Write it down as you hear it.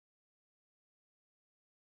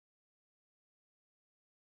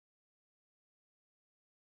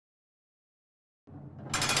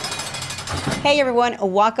Hey everyone,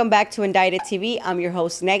 welcome back to Indicted TV. I'm your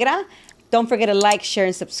host Negra. Don't forget to like, share,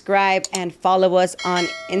 and subscribe, and follow us on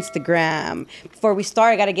Instagram. Before we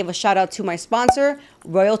start, I gotta give a shout out to my sponsor,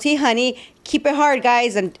 Royalty Honey. Keep it hard,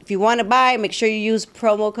 guys, and if you want to buy, make sure you use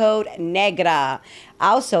promo code Negra.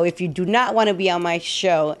 Also, if you do not want to be on my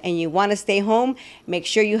show and you want to stay home, make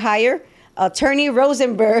sure you hire Attorney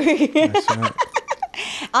Rosenberg. That's right.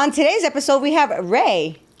 On today's episode, we have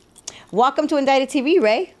Ray. Welcome to Indicted TV,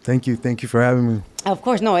 Ray. Thank you for having me. Of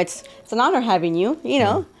course, no, it's an honor having you. You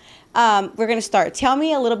know, we're gonna start. Tell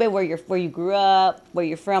me a little bit where you grew up, where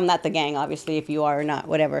you're from. Not the gang, obviously, if you are or not,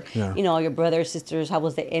 whatever. Yeah. You know, your brothers, sisters. How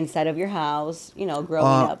was the inside of your house? You know, growing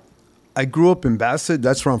up. I grew up in Bassett.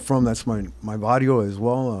 That's where I'm from. That's my barrio as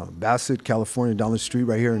well. Bassett, California, down the street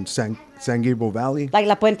right here in San Gabriel Valley. Like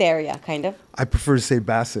La Puente area, kind of. I prefer to say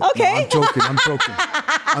Bassett. Okay. No, I'm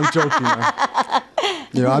joking. Man.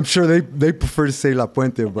 You know, I'm sure they prefer to say La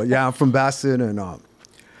Puente, but yeah, I'm from Bassett, and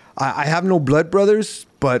I have no blood brothers,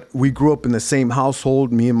 but we grew up in the same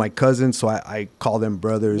household, me and my cousins, so I call them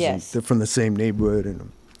brothers. Yes. And they're from the same neighborhood,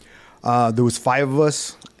 and there was 5 of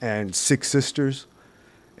us and 6 sisters,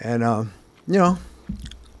 and you know,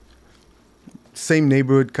 same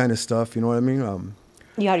neighborhood kind of stuff. You know what I mean?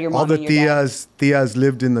 You had your mom all the and your dad. tias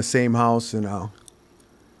lived in the same house, and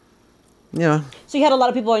yeah. So you had a lot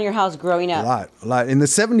of people in your house growing up. A lot. In the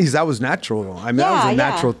 70s, that was natural. Though. I mean, that was a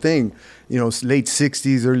natural thing. You know, late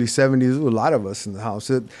 60s, early 70s, there were a lot of us in the house.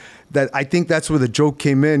 I think that's where the joke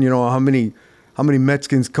came in. You know, how many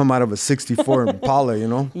Mexicans come out of a 64 Impala, you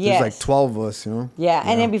know? Yes. There's like 12 of us, you know? Yeah,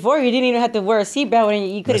 and then before you didn't even have to wear a seatbelt,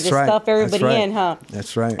 and you could have just stuffed everybody in, huh?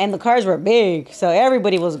 That's right. And the cars were big, so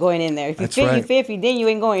everybody was going in there. If you fit, you fit. If you didn't, you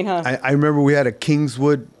ain't going, huh? I remember we had a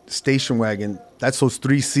Kingswood station wagon. That's those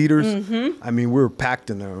 3-seaters. Mm-hmm. I mean, we were packed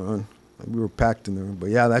in there, man. We were packed in there. But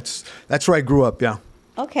yeah, that's where I grew up, yeah.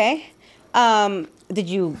 Okay. Did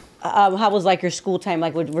you, how was like your school time?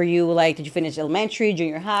 Like, were you like, did you finish elementary,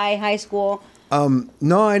 junior high, high school?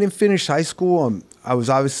 No, I didn't finish high school. I was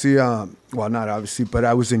obviously, well, not obviously, but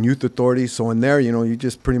I was in youth authority. So in there, you know, you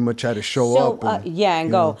just pretty much had to show up. And, yeah, and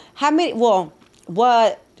go. Know. How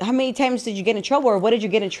many times did you get in trouble, or what did you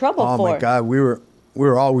get in trouble for? Oh my God, we were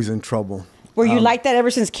always in trouble. Were you like that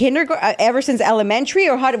ever since kindergarten, ever since elementary,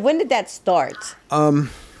 or when did that start?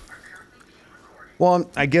 Well,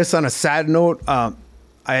 I guess on a sad note, I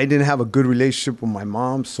didn't have a good relationship with my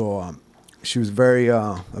mom, so she was very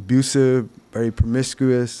abusive, very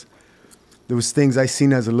promiscuous. There was things I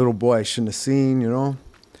seen as a little boy I shouldn't have seen, you know.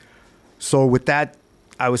 So with that,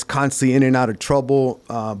 I was constantly in and out of trouble.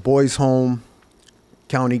 Boys' home,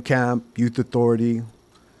 county camp, youth authority,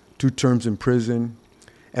 2 terms in prison.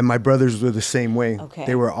 And my brothers were the same way. Okay.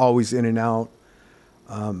 They were always in and out.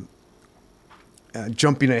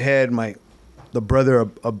 Jumping ahead, the brother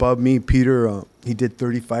above me, Peter, he did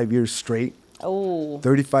 35 years straight. Oh.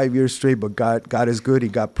 35 years straight, but God is good. He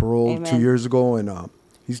got paroled. Amen. 2 years ago, and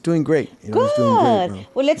he's doing great. You know, good. He's doing great,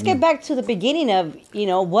 well, let's get back to the beginning of, you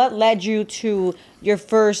know, what led you to your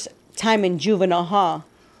first time in juvenile hall?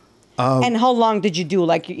 And how long did you do?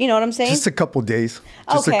 Like, you know what I'm saying? Just a couple days.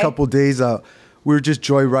 Just a couple days. We were just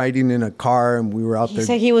joyriding in a car, and we were out there. He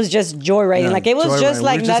said he was just joyriding. Yeah, like it was just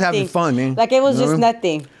like we were nothing. Just having fun, man. Like it was just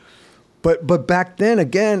nothing. But back then,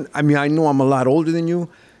 again, I mean, I know I'm a lot older than you.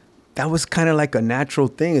 That was kind of like a natural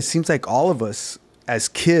thing. It seems like all of us as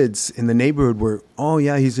kids in the neighborhood were, oh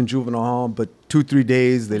yeah, he's in juvenile hall, but 2-3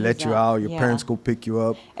 days they let you out. Your parents go pick you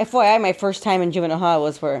up. FYI, my first time in juvenile hall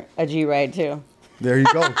was for a G ride too. There you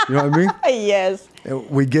go. You know what I mean? Yes.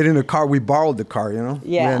 We get in a car. We borrowed the car, you know?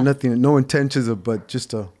 Yeah. We had nothing, no intentions of, but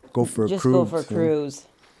just to go for a cruise. Just go for a cruise.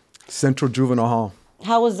 Central Juvenile Hall.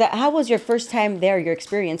 How was that? How was your first time there, your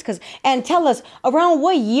experience? And tell us, around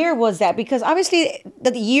what year was that? Because obviously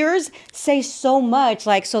the years say so much,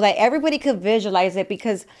 like, so that everybody could visualize it,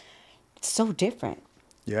 because it's so different.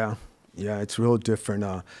 Yeah. Yeah, it's real different.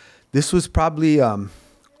 This was probably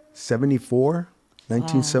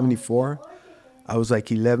 1974. Wow. I was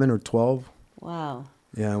like 11 or 12. Wow.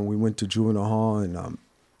 Yeah, and we went to juvenile hall and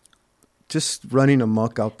just running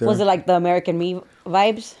amok out there. Was it like the American Me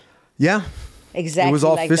vibes? Yeah. Exactly. It was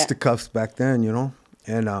all like fisticuffs back then, you know.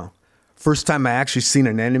 And first time I actually seen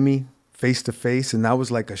an enemy face to face, and that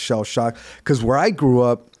was like a shell shock. Because where I grew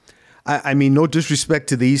up, I mean, no disrespect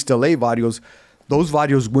to the East LA Vadios, those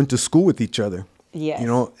Vadios went to school with each other. Yes. You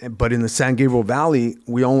know, but in the San Gabriel Valley,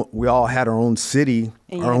 we all had our own city,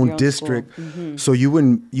 our own district. Mm-hmm. So you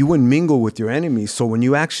wouldn't mingle with your enemies. So when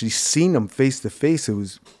you actually seen them face to face, it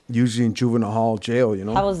was usually in juvenile hall jail, you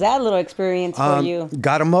know. How was that little experience for you?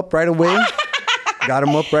 Got them up right away.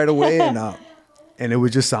 and it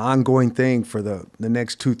was just an ongoing thing for the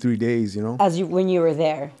next 2-3 days, you know. When you were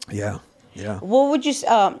there. Yeah, yeah. What would you?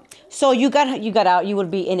 So you got out. You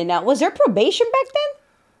would be in and out. Was there probation back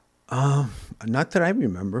then? Not that I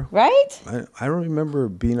remember. Right. I don't remember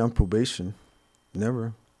being on probation.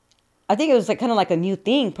 Never. I think it was like kind of like a new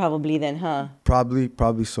thing, probably then, huh? Probably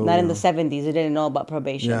so. Not in the 70s. They didn't know about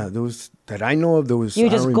probation. Yeah, there was that I know of. There was. You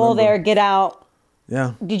just go there, get out.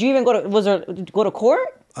 Yeah. Did you even go to? Did you go to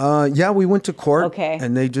court? Yeah, we went to court. Okay.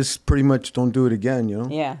 And they just pretty much don't do it again, you know.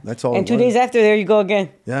 Yeah. That's all. And 2 days after, there you go again.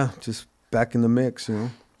 Yeah, just back in the mix, you know.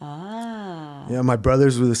 Ah. Yeah, my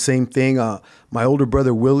brothers were the same thing. My older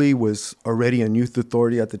brother Willie was already in youth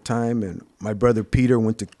authority at the time, and my brother Peter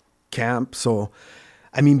went to camp. So,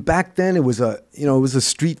 I mean, back then it was a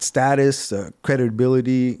street status,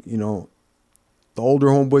 credibility. You know, the older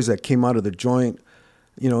homeboys that came out of the joint,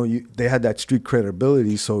 you know, they had that street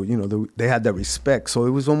credibility. So, you know, they had that respect. So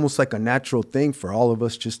it was almost like a natural thing for all of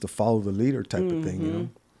us just to follow the leader type of thing, you know.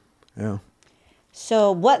 Yeah.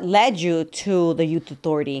 So what led you to the youth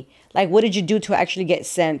authority? Like, what did you do to actually get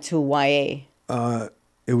sent to YA?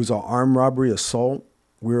 It was an armed robbery assault.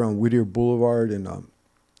 We were on Whittier Boulevard, and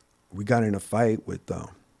we got in a fight with the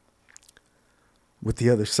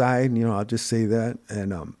other side. You know, I'll just say that,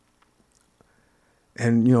 and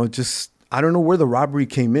you know, just I don't know where the robbery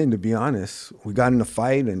came in. To be honest, we got in a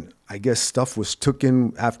fight, and I guess stuff was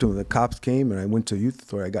taken after the cops came, and I went to youth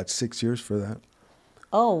authority. I got 6 years for that.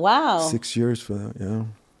 Oh wow! 6 years for that. Yeah.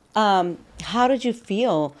 How did you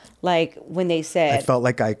feel like when they said? I felt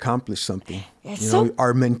like I accomplished something. It's you know,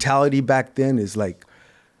 our mentality back then is like,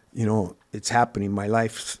 you know, it's happening. My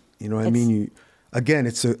life's, you know what I mean? Again,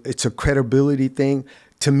 it's a credibility thing.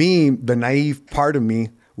 To me, the naive part of me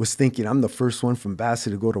was thinking I'm the first one from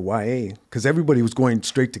Bassett to go to YA because everybody was going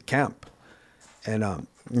straight to camp. And,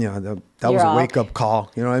 you know, that was a wake-up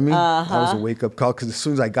call. You know what I mean? That was a wake-up call because as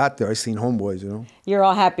soon as I got there, I seen homeboys, you know. You're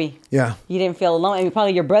all happy. Yeah. You didn't feel alone. I mean,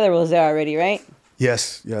 probably your brother was there already, right?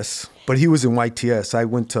 Yes. But he was in YTS. I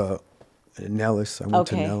went to Nellis.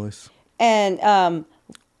 And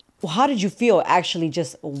how did you feel actually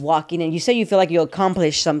just walking in? You say you feel like you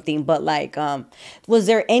accomplished something, but like, was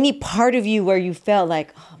there any part of you where you felt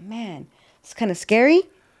like, oh man, it's kind of scary?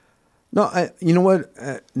 No, you know what?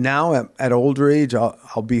 Now at older age,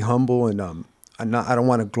 I'll be humble and I don't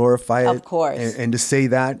want to glorify it. Of course. And to say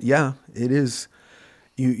that, yeah, it is.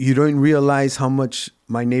 You don't realize how much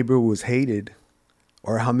my neighbor was hated,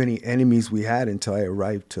 or how many enemies we had until I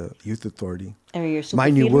arrived to youth authority. I mean, you're super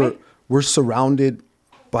Mind you, we're surrounded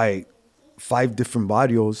by 5 different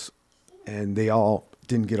barrios, and they all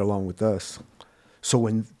didn't get along with us. So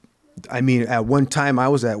at one time I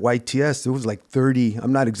was at YTS, there was like 30,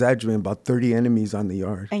 I'm not exaggerating, about 30 enemies on the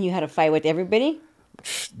yard. And you had to fight with everybody?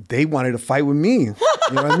 They wanted to fight with me. You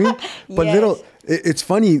know what I mean? But Yes. it's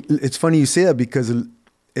funny you say that because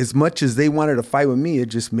as much as they wanted to fight with me, it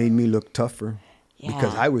just made me look tougher. Yeah.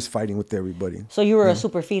 Because I was fighting with everybody. So you were a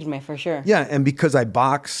super firme for sure. Yeah, and because I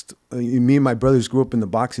boxed, me and my brothers grew up in the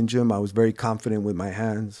boxing gym, I was very confident with my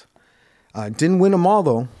hands. I didn't win them all,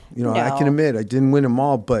 though. You know, I can admit I didn't win them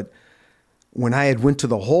all, but when I had went to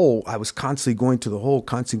the hole, I was constantly going to the hole,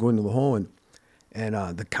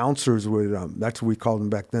 and the counselors were, that's what we called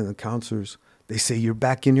them back then, the counselors. They say, "You're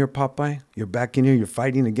back in here, Popeye. You're back in here. You're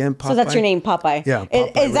fighting again, Popeye." So that's your name, Popeye. Yeah.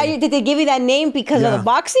 Popeye, Did they give you that name because of the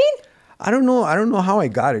boxing? I don't know how I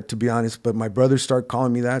got it, to be honest, but my brothers started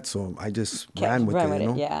calling me that, so I just ran with it, you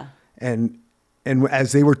know? Yeah. And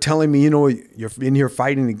as they were telling me, you know, you're in here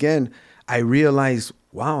fighting again, I realized,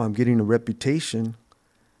 wow, I'm getting a reputation.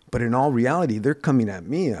 But in all reality, they're coming at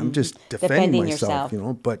me. I'm just defending myself, yourself. you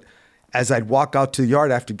know? But as I'd walk out to the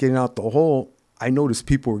yard after getting out the hole, I noticed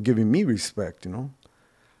people were giving me respect, you know?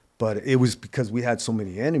 But it was because we had so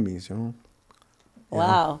many enemies, you know?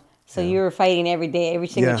 Wow. So you were fighting every day, every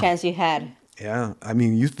single chance you had. Yeah. I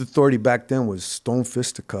mean, youth authority back then was stone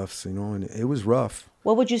fisticuffs, you know, and it was rough.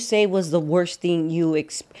 What would you say was the worst thing you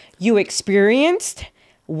experienced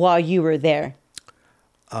while you were there?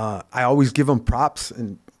 I always give him props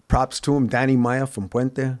to him. Danny Maya from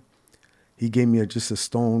Puente. He gave me just a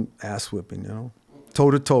stone ass whipping, you know,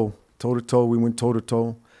 toe to toe. We went toe to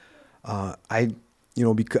toe.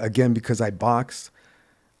 Because I boxed,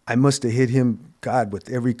 I must have hit him, God, with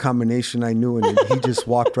every combination I knew, and he just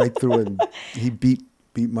walked right through it. And he beat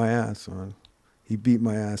my ass, man. He beat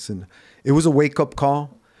my ass, and it was a wake up call.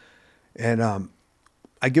 And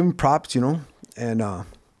I give him props, you know. And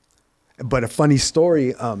but a funny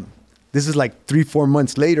story. This is like 3-4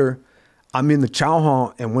 months later. I'm in the chow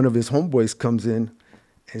hall, and one of his homeboys comes in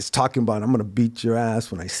and is talking about, "I'm gonna beat your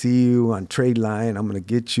ass when I see you on trade line. I'm gonna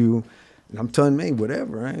get you." And I'm telling him, hey,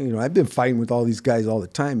 whatever. Right? You know, I've been fighting with all these guys all the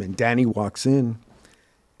time. And Danny walks in,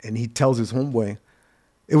 and he tells his homeboy,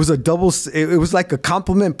 it was a double. It was like a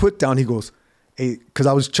compliment put down. He goes, hey, because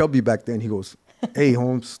I was chubby back then. He goes, hey,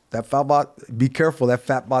 Holmes, that fat bot, be careful. That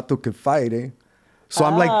fat bato could fight, eh? So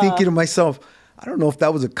I'm like thinking to myself, I don't know if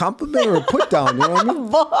that was a compliment or a put down. You know what I mean?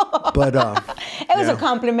 But it was a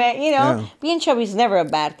compliment. You know, being chubby is never a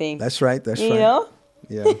bad thing. That's right. That's right. You know?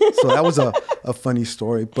 Yeah. So that was a funny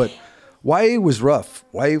story. But YA was rough.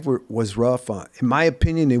 YA was rough. In my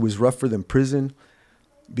opinion, it was rougher than prison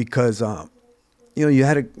because, you know,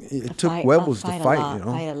 it took huevos to fight. You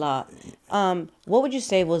know, fight a lot. What would you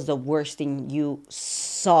say was the worst thing you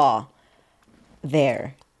saw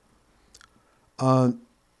there?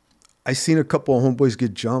 I seen a couple of homeboys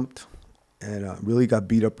get jumped and really got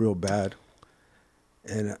beat up real bad.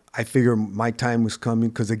 And I figured my time was coming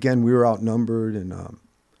because, again, we were outnumbered and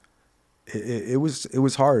it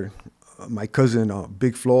was hard. My cousin,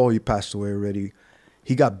 Big Flo, he passed away already.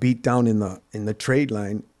 He got beat down in the trade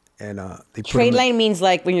line. And they put trade line means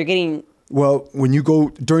like when you're getting... Well, when you go,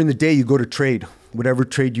 during the day, you go to trade. Whatever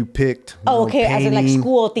trade you picked. Oh, okay. Painting, as in like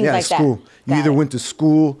school, things like school. That. You either went to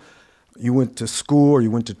school, or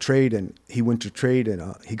you went to trade, and he went to trade,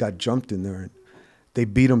 and he got jumped in there. And they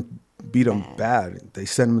beat him bad. They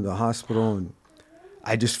sent him to the hospital, and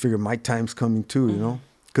I just figured my time's coming too, you know?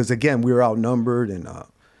 Because, again, we were outnumbered, and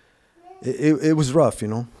it was rough, you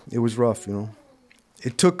know? It was rough, you know?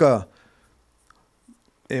 It took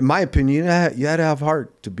in my opinion, you had to have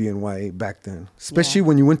heart to be in YA back then. Especially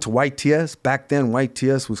when you went to YTS. Back then,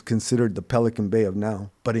 YTS was considered the Pelican Bay of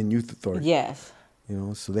now, but in youth authority. Yes. You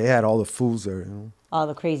know, so they had all the fools there, you know. All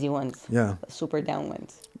the crazy ones. Yeah. The super down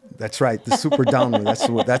ones. That's right, the super down one. That's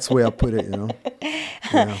the way I put it, you know.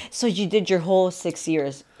 Yeah. So you did your whole 6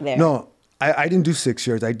 years there? No, I didn't do 6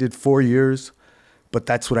 years. I did 4 years, but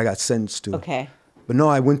that's what I got sentenced to. Okay. But no,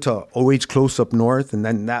 I went to OH Close up north, and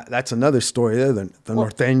then that's another story there, the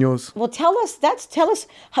Norteños. Well, tell us,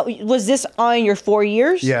 how was this on your 4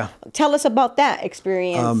 years? Yeah. Tell us about that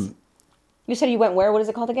experience. You said you went where? What is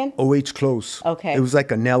it called again? OH Close. Okay. It was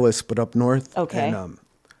like a Nellis, but up north. Okay. And,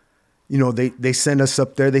 you know, they sent us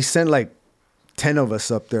up there. They sent like 10 of us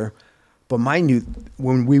up there. But mind you,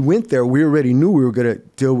 when we went there, we already knew we were going to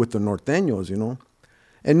deal with the Norteños, you know.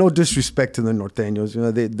 And no disrespect to the Norteños, you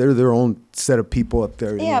know, they're their own set of people up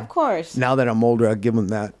there. Yeah, know? Of course. Now that I'm older, I give them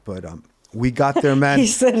that. But we got there, man. He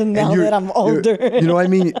said, now that I'm older. You know what I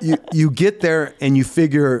mean? You get there and you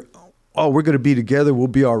figure, oh, we're going to be together. We'll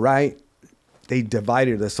be all right. They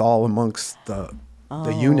divided us all amongst the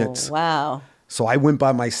units. Wow. So I went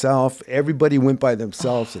by myself. Everybody went by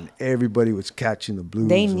themselves, and everybody was catching the blues.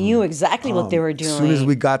 They knew exactly what they were doing. As soon as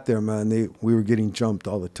we got there, man, we were getting jumped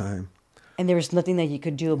all the time. And there was nothing that you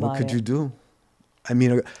could do about it. What could you do? I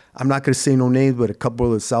mean, I'm not going to say no names, but a couple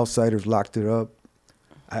of the Southsiders locked it up.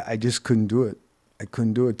 I just couldn't do it. I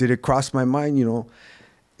couldn't do it. Did it cross my mind, you know,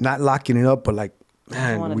 not locking it up, but like,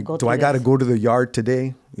 man, do I got to go to the yard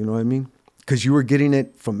today? You know what I mean? Because you were getting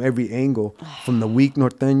it from every angle. From the weak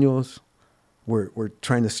Norteños, we're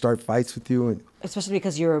trying to start fights with you. And especially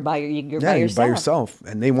because you're by yourself. You're by yourself.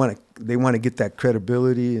 And they want to get that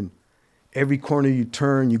credibility. And every corner you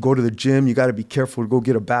turn, you go to the gym, you got to be careful to go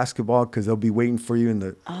get a basketball because they'll be waiting for you in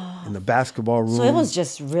the basketball room. So it was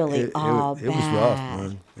just really it was rough,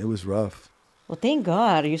 man. It was rough. Well, thank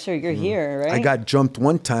God you're here, right? I got jumped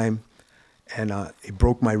one time, and it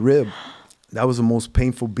broke my rib. That was the most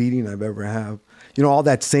painful beating I've ever had. You know, all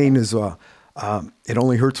that saying is, it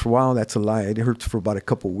only hurts for a while. That's a lie. It hurts for about a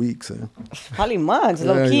couple weeks. Probably months,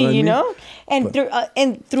 low key, you know? And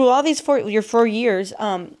through all these your 4 years,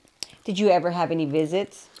 did you ever have any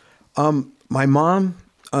visits? My mom,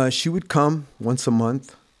 she would come once a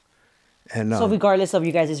month. And so regardless of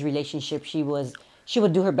you guys' relationship, she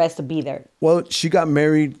would do her best to be there. Well, she got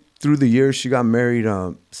married through the years. She got married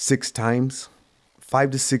 6 times.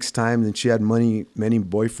 5 to 6 times, and she had many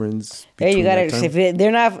boyfriends. Hey, you gotta. If they're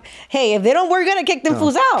not, if they don't, we're gonna kick them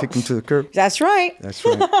fools out. Kick them to the curb. That's right. That's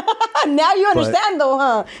right. Now you understand, though,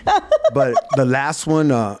 huh? But the last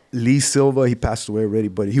one, Lee Silva, he passed away already,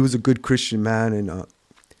 but he was a good Christian man, and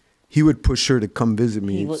he would push her to come visit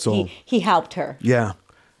me. He helped her. Yeah,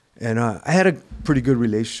 and I had a pretty good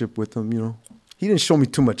relationship with him. You know, he didn't show me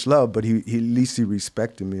too much love, but he at least he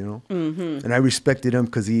respected me. You know, and I respected him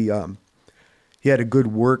because he had a good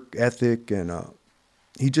work ethic, and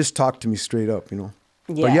he just talked to me straight up, you know.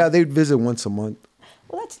 Yeah. But yeah, they'd visit once a month.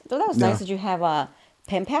 Well, that was nice. Did you have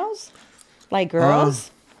pen pals, like girls?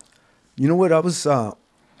 You know what?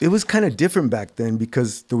 It was kind of different back then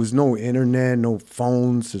because there was no internet, no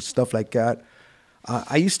phones, or stuff like that.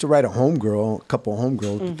 I used to write a couple of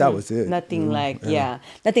homegirls, but that was it. Nothing like,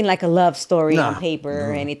 nothing like a love story on paper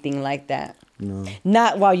or anything like that. No.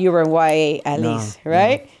 Not while you were in YA, at least,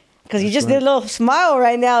 right? Because you just did a little smile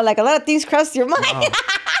right now, like a lot of things crossed your mind.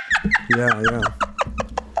 Wow. Yeah.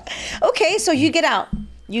 Okay, so you get out.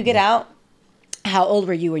 You get out. How old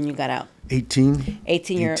were you when you got out? 18.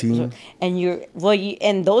 18 years old. And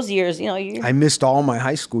in those years, I missed all my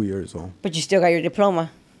high school years, though. But you still got your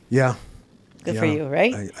diploma. Yeah. Good for you,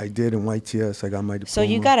 right? I did in YTS. I got my diploma. So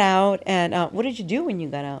you got out, and what did you do when you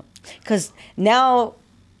got out? Because now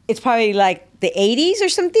it's probably like the 80s or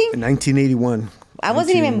something? 1981. I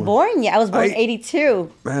wasn't even born yet. I was born in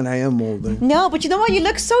 82. Man, I am older. No, but you know what? You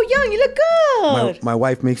look so young. You look good. My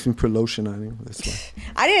wife makes me put lotion on you. That's why.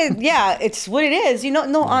 I didn't. Yeah, it's what it is.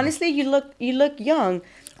 No, honestly, you look young.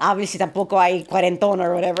 Obviously, tampoco hay cuarentón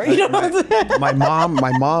or whatever. You know what I'm saying?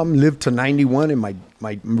 My mom lived to 91, and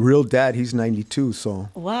my real dad, he's 92. So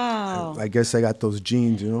wow. I guess I got those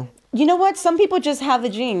genes, you know. You know what? Some people just have the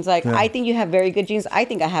genes. Like I think you have very good genes. I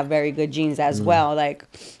think I have very good genes as well. Like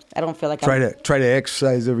I don't feel like try to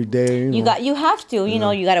exercise every day. You have to. You know,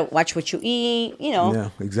 you got to watch what you eat. You know. Yeah,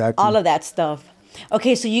 exactly. All of that stuff.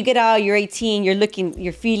 Okay, so you get out. You're 18.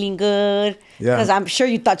 You're feeling good. Yeah. Because I'm sure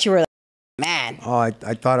you thought you were. Man. Oh, I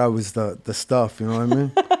thought I was the stuff, you know what I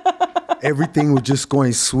mean? Everything was just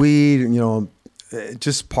going sweet,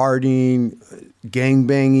 just partying, gang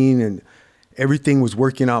banging, and everything was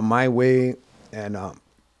working out my way. And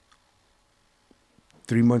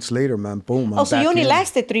 3 months later, man, boom. So you only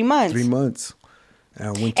lasted 3 months? 3 months. And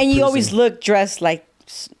I went to you prison. always look dressed like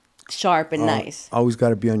sharp and nice. Always got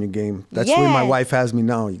to be on your game. That's the way my wife has me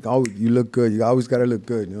now. You look good. You always got to look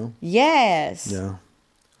good, you know? Yes. Yeah.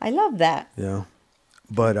 I love that. Yeah.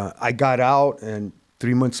 But I got out, and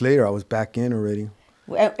 3 months later, I was back in already.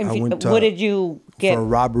 What did you get? For a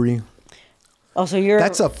robbery. Oh, so you're...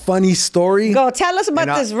 That's a funny story. Go, tell us about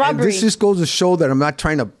this robbery. And this just goes to show that I'm not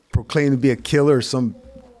trying to proclaim to be a killer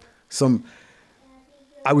or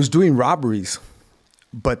I was doing robberies,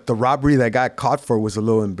 but the robbery that I got caught for was a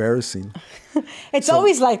little embarrassing. It's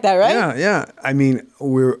always like that, right? Yeah. I mean,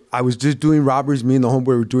 I was just doing robberies. Me and the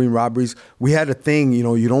homeboy were doing robberies. We had a thing,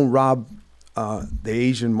 you don't rob the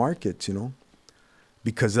Asian markets,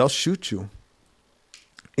 because they'll shoot you.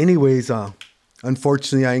 Anyways,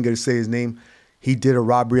 unfortunately, I ain't gonna say his name. He did a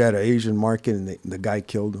robbery at an Asian market, and the guy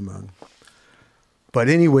killed him, man. But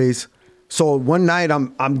anyways, so one night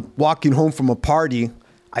I'm walking home from a party.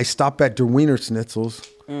 I stop at Der Wiener Schnitzel's,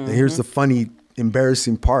 and here's the funny,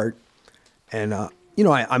 embarrassing part. And,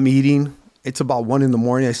 I'm eating. It's about 1 in the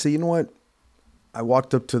morning. I say, you know what? I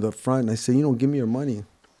walked up to the front, and I say, give me your money.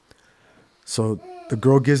 So the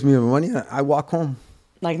girl gives me the money. I walk home.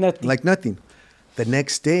 Like nothing. Like nothing. The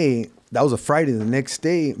next day, that was a Friday. The next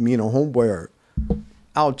day, me and a homeboy are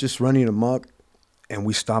out just running amok, and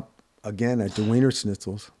we stop again at the Wiener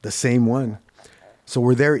Schnitzel's, the same one. So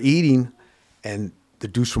we're there eating, and the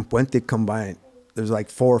dudes from Puente come by. And there's like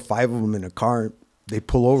 4 or 5 of them in a car. They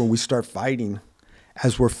pull over, and we start fighting.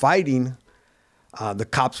 As we're fighting, the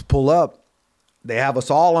cops pull up. They have us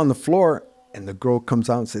all on the floor, and the girl comes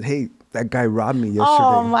out and said, "Hey, that guy robbed me yesterday."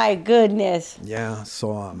 Oh, my goodness. Yeah,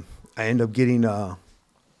 so I ended up getting, I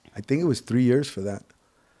think it was 3 years for that.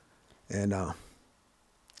 And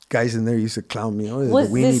guys in there used to clown me. Oh, the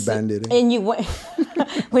weenie bandit. And you went,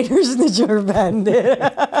 Wiener's the bandit.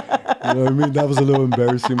 You know what I mean? That was a little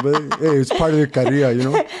embarrassing, but hey, it's part of the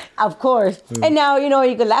career, Of course. Yeah. And now,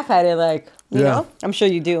 you can laugh at it, like, you know? I'm sure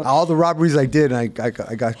you do. All the robberies I did, I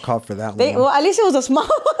got caught for that one. Well, at least it was a small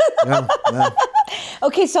one. Yeah.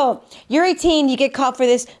 Okay, so you're 18, you get caught for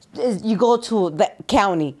this, you go to the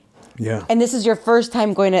county. Yeah. And this is your first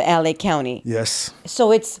time going to LA County. Yes.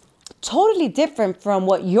 So it's totally different from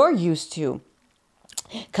what you're used to,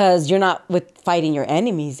 because you're not fighting your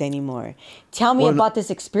enemies anymore. Tell me about this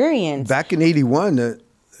experience. Back in 81,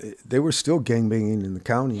 they were still gangbanging in the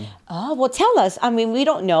county. Oh, well, tell us. I mean, we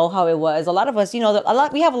don't know how it was. A lot of us, we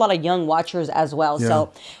have a lot of young watchers as well. Yeah.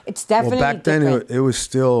 So it's definitely back different. Then it was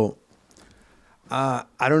still, I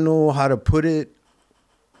don't know how to put it.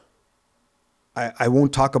 I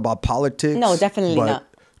won't talk about politics. No, definitely not.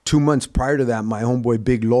 2 months prior to that, my homeboy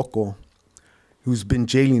Big Loco, who's been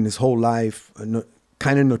jailing his whole life,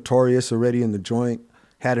 kind of notorious already in the joint,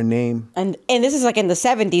 had a name. And this is like in the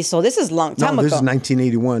 70s, so this is a long time ago. No, this is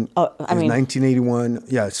 1981. Oh, I mean. 1981.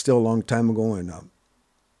 Yeah, it's still a long time ago. And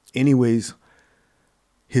anyways,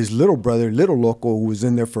 his little brother, Little Loco, who was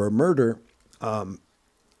in there for a murder, was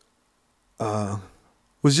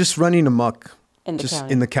just running amok in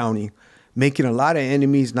the county, making a lot of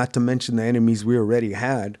enemies, not to mention the enemies we already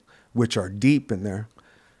had, which are deep in there.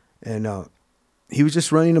 And he was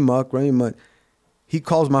just running amok, running amok. He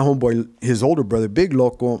calls my homeboy, his older brother, Big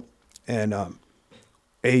Loco, and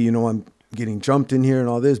hey, you know, I'm getting jumped in here and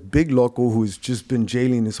all this. Big Loco, who's just been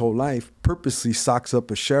jailing his whole life, purposely socks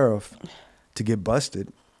up a sheriff to get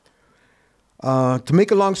busted. To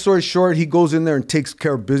make a long story short, he goes in there and takes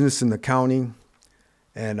care of business in the county,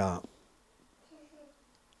 and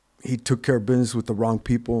he took care of business with the wrong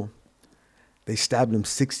people. They stabbed him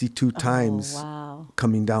 62 times wow.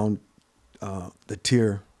 coming down the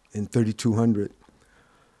tier in 3200.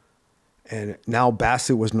 And now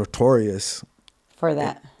Bassett was notorious for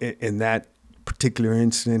that. In that particular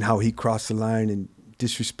incident, how he crossed the line and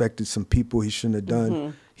disrespected some people he shouldn't have done.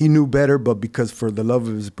 Mm-hmm. He knew better, but because for the love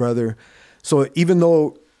of his brother. So even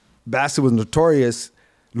though Bassett was notorious,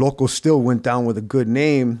 Loco still went down with a good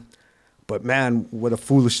name. But man, what a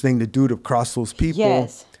foolish thing to do to cross those people.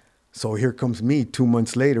 Yes. So here comes me 2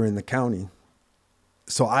 months later in the county.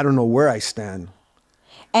 So I don't know where I stand.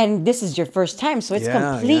 And this is your first time, so it's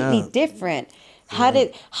completely different. How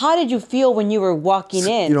did you feel when you were walking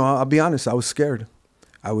in? You know, I'll be honest, I was scared.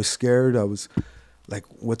 I was scared. I was like,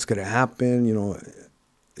 what's going to happen? You know,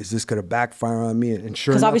 is this going to backfire on me? And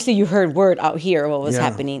sure because enough, obviously you heard word out here what was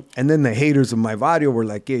happening. And then the haters of my video were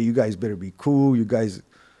like, hey, you guys better be cool. You guys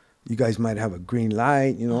might have a green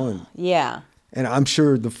light, you know. And yeah. And I'm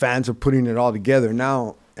sure the fans are putting it all together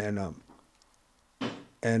now. And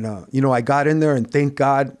you know, I got in there, and thank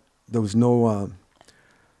God there was nothing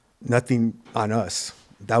on us.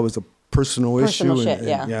 That was a personal issue. Shit,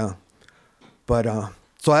 yeah. But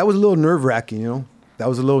so that was a little nerve-wracking, you know. That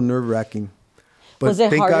was a little nerve-wracking. But was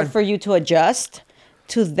it harder for you to adjust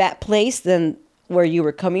to that place than where you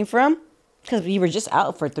were coming from? Because you were just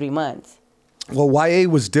out for 3 months. Well, YA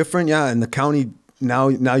was different, yeah. In the county, now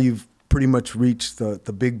you've pretty much reached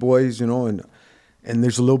the big boys, you know, and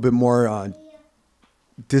there's a little bit more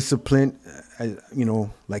discipline, you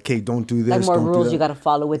know, like, hey, don't do this. Like more don't rules do that. you got to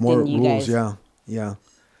follow within more you rules, guys. Yeah.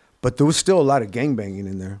 But there was still a lot of gangbanging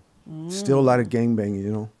in there. Still a lot of gangbanging,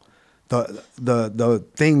 you know. The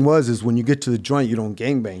thing is when you get to the joint, you don't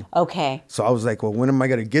gangbang. Okay. So I was like, well, when am I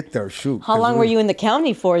going to get there? Shoot. How long were you in the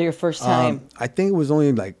county for your first time? I think it was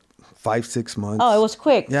only like 5-6 months. Oh, it was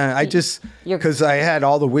quick. Yeah, I just, because I had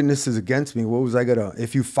all the witnesses against me. What was I going to,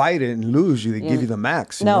 if you fight it and lose, they give you the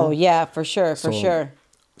max. You know? Yeah, for sure, for sure.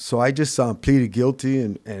 So I just pleaded guilty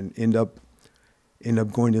and end up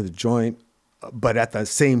going to the joint. But at the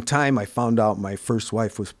same time, I found out my first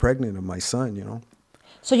wife was pregnant of my son, you know.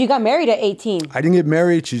 So you got married at 18? I didn't get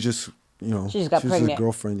married. She just, you know, she got pregnant. Was a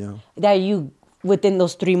girlfriend, yeah. That you, within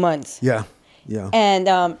those 3 months? Yeah.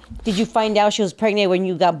 And did you find out she was pregnant when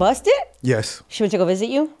you got busted? Yes. She went to go visit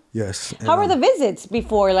you? Yes. How were the visits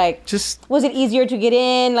before? Like, was it easier to get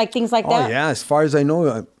in, like things like that? Oh, yeah. As far as I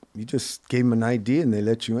know, you just gave them an ID and they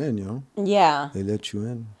let you in, you know? Yeah. They let you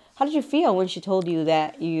in. How did you feel when she told you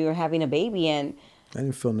that you were having a baby and... I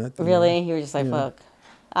didn't feel nothing. Really? You were just like, fuck.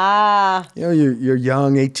 You know, you're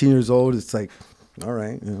young, 18 years old. It's like, all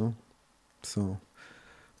right, you know. So,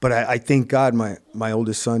 but I thank God my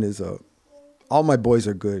oldest son is all my boys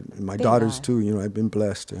are good. And my daughters too, you know, I've been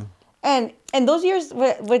blessed. Yeah. And those years,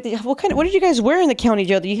 what did you guys wear in the county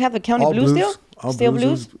jail? Do you have the county all blues still? All still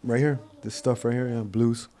blues? Right here. This stuff right here, yeah,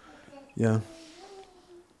 blues. Yeah.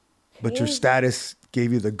 But your status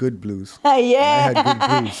gave you the good blues. Yeah. And I had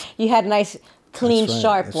good blues. You had nice, clean,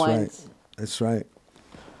 sharp ones. That's right.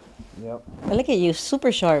 Yep. And look at you,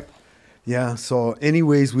 super sharp. Yeah. So,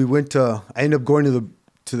 anyways, I ended up going to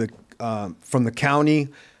the from the county.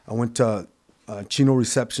 I went to Chino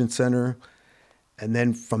Reception Center, and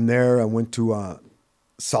then from there I went to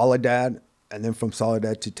Soledad, and then from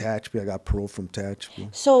Soledad to Tehachapi. I got parole from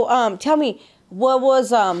Tehachapi. So, tell me, what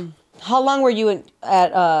was how long were you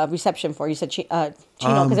at reception for? You said Chino,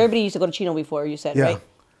 because everybody used to go to Chino before. You said, right?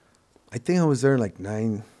 I think I was there like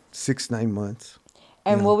 9 months.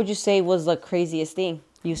 And what would you say was the craziest thing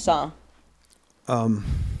you saw? There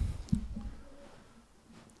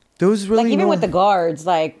was really like even with the guards,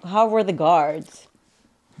 like how were the guards?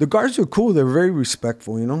 The guards were cool. They were very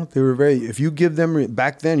respectful, you know. They were if you give them,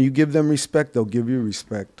 back then, you give them respect, they'll give you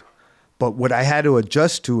respect. But what I had to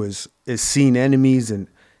adjust to is seeing enemies and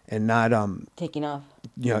not taking off.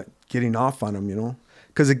 Yeah, getting off on them, you know.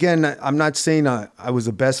 Because again, I'm not saying I was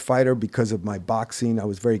the best fighter because of my boxing. I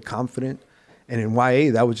was very confident. And in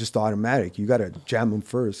YA, that was just automatic. You got to jam them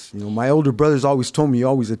first. You know, my older brothers always told me you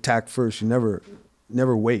always attack first. You never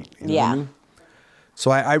wait. You know what I mean?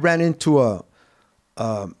 So I ran into well,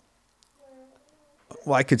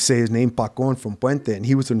 I could say his name, Pacon from Puente, and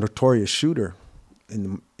he was a notorious shooter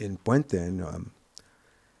in Puente. And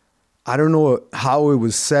I don't know how it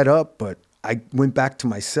was set up, but I went back to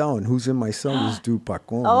my cell, and who's in my cell? This dude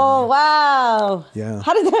Pacon. Oh, wow. Yeah.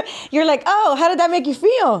 How did that, you're like, oh, how did that make you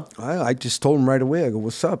feel? I just told him right away. I go,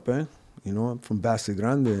 what's up, man? You know, I'm from Base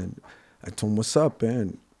Grande. And I told him, what's up, man?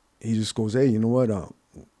 And he just goes, hey, you know what?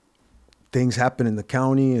 Things happen in the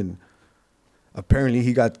county, and apparently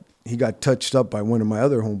he got touched up by one of my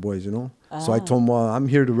other homeboys, you know? So I told him, well, I'm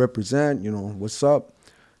here to represent, you know, what's up?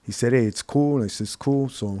 He said, hey, it's cool. And I said, it's cool.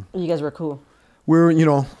 So You guys were cool. we're, you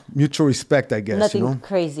know, mutual respect, I guess, Nothing you know?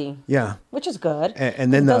 crazy. Yeah. Which is good.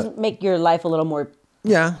 And then it does make your life a little more.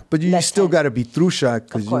 yeah, but you less still tense. got to be through shot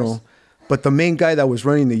because, Of you course. know. But the main guy that was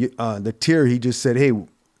running the tier, he just said, hey,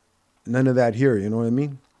 none of that here, you know what I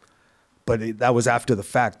mean? But that was after the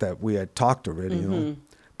fact that we had talked already, you know?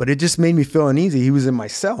 But it just made me feel uneasy. He was in my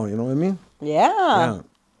cell, you know what I mean? Yeah.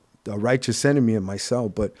 The righteous enemy in my cell.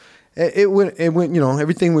 But it went, you know,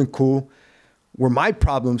 everything went cool. Where my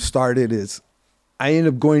problem started is I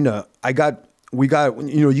ended up going to, we got,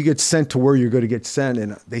 you know, you get sent to where you're going to get sent,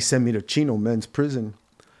 and they sent me to Chino Men's Prison.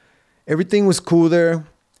 Everything was cool there.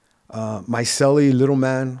 My cellie, little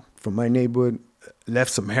man from my neighborhood, left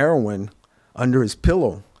some heroin under his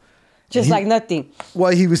pillow. Just like nothing.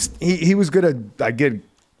 Well, he was gonna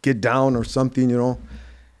get down or something, you know.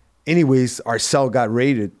 Anyways, our cell got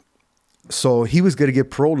raided, so he was gonna get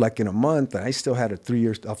paroled like in a month, and I still had a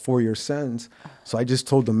 4-year sentence. So I just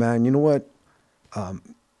told the man, you know what,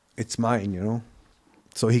 it's mine, you know,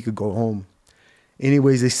 so he could go home.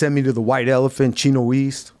 Anyways, they sent me to the White Elephant, Chino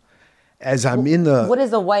East. As I'm in the, What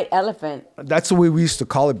is a white elephant? that's the way we used to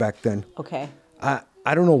call it back then. Okay.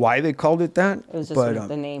 I don't know why they called it that. It was just but,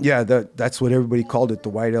 the name. Yeah, that's what everybody called it, the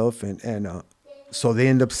White Elephant. And so they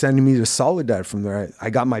ended up sending me to Soledad from there.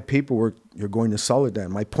 I got my paperwork. You're going to Soledad.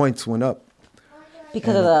 My points went up.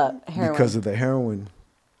 Because of the heroin. Because of the heroin.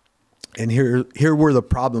 And here where the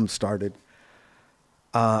problem started.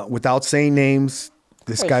 Without saying names,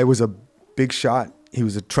 this guy was a big shot. He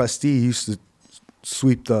was a trustee. He used to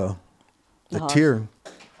sweep the tier.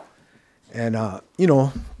 And, you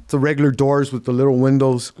know, the regular doors with the little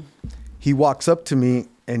windows. He walks up to me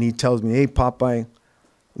and he tells me, hey, Popeye,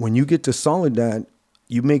 when you get to Soledad,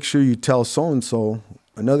 you make sure you tell so-and-so,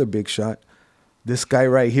 another big shot, this guy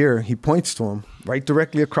right here, he points to him right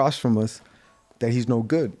directly across from us, that he's no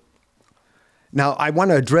good. Now, I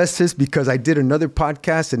want to address this because I did another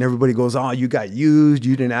podcast and everybody goes, oh, you got used.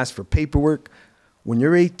 You didn't ask for paperwork. When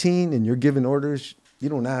you're 18 and you're giving orders, you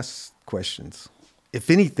don't ask questions. If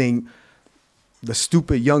anything, the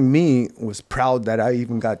stupid young me was proud that I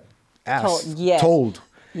even got asked, told.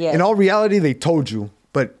 Yes. In all reality, they told you.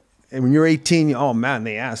 But when you're 18, oh, man,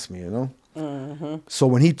 they asked me, you know? Mm-hmm. So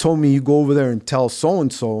when he told me, you go over there and tell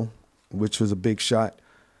so-and-so, which was a big shot,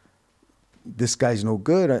 this guy's no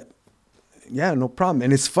good, yeah, no problem.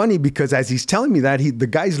 And it's funny because as he's telling me that, the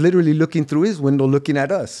guy's literally looking through his window looking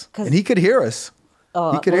at us. And he could hear us.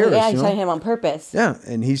 He could hear us. Yeah, he's telling him on purpose. Yeah,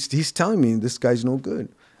 and he's telling me this guy's no good.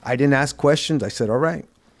 I didn't ask questions. I said, all right.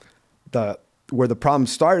 Where the problem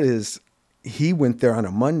started is he went there on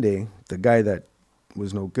a Monday, the guy that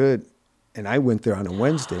was no good, and I went there on a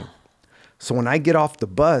Wednesday. So when I get off the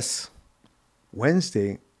bus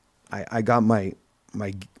Wednesday, I got my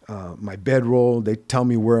bedroll. They tell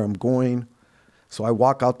me where I'm going. So I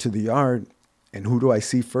walk out to the yard, and who do I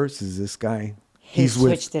see first is this guy. He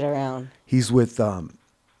switched it around. He's with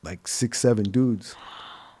like 6, 7 dudes.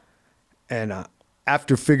 And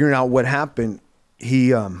after figuring out what happened,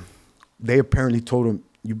 they apparently told him,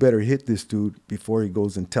 you better hit this dude before he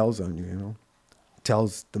goes and tells on you, you know?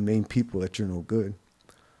 Tells the main people that you're no good.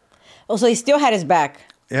 Oh, so he still had his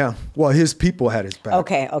back. Yeah. Well, his people had his back.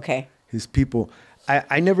 Okay. His people.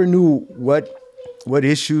 I never knew what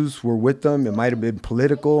issues were with them. It might have been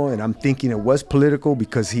political, and I'm thinking it was political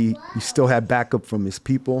because he still had backup from his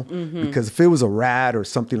people. Mm-hmm. Because if it was a rat or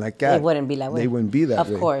something like that, they wouldn't be that way. They wouldn't be that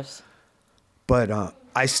way. Of course. But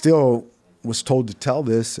I still was told to tell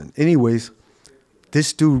this. And anyways,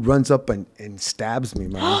 this dude runs up and stabs me,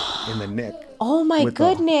 man, in the neck. Oh, my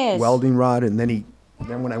goodness. A welding rod. And then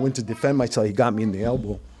when I went to defend myself, he got me in the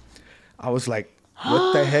elbow. I was like,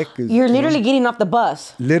 what the heck is... You're literally getting off the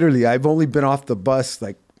bus. Literally. I've only been off the bus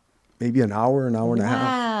like maybe an hour and a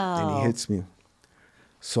half. And he hits me.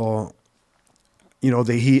 So, you know,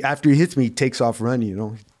 after he hits me, he takes off running, you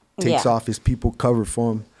know. He takes off, his people cover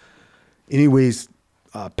for him. Anyways,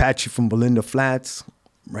 Patchy from Belinda Flats,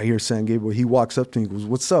 right here, San Gabriel, he walks up to me and goes,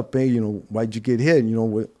 what's up, man? You know, why'd you get hit? You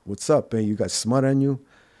know, what's up, man? You got smut on you?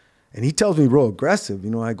 And he tells me real aggressive.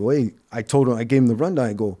 You know, I go, hey, I gave him the rundown.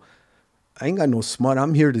 I go, I ain't got no smut.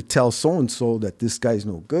 I'm here to tell so-and-so that this guy's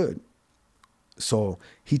no good. So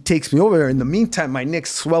he takes me over there. In the meantime, my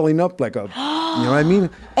neck's swelling up like a You know what I mean?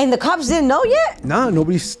 And the cops didn't know yet? Nah,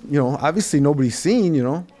 nobody's, obviously nobody's seen.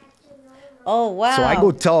 Oh, wow. So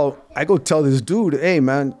I go tell this dude, hey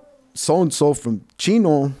man, so-and-so from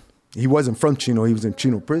Chino, he wasn't from Chino, he was in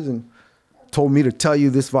Chino prison, told me to tell you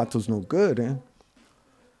this vato's no good, eh?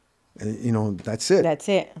 And, that's it. That's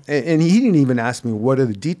it. And he didn't even ask me what are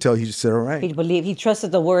the details. He just said, all right. He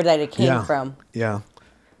trusted the word that it came from. Yeah.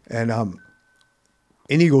 And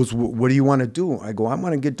he goes, what do you want to do? I go, I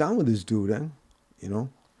want to get down with this dude,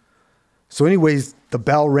 So anyways, the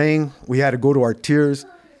bell rang. We had to go to our tiers.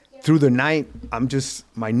 Through the night,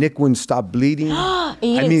 my neck wouldn't stop bleeding. And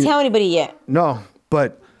you didn't tell anybody yet? No,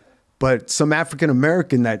 but some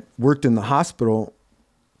African-American that worked in the hospital,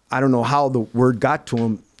 I don't know how the word got to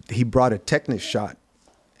him. He brought a tetanus shot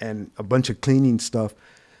and a bunch of cleaning stuff.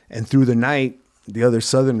 And through the night, the other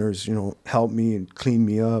Southerners, helped me and cleaned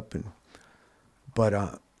me up.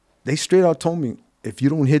 But they straight out told me, if you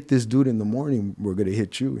don't hit this dude in the morning, we're going to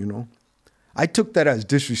hit you, I took that as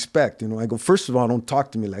disrespect, I go, first of all, don't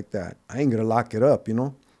talk to me like that. I ain't going to lock it up, And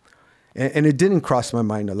it didn't cross my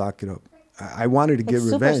mind to lock it up. I wanted to get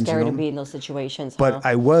revenge. It's super scary to be in those situations, But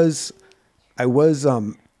I was,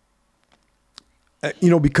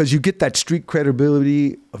 because you get that street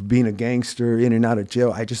credibility of being a gangster in and out of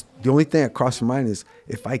jail. The only thing that crossed my mind is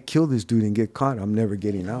if I kill this dude and get caught, I'm never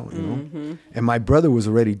getting out, Mm-hmm. And my brother was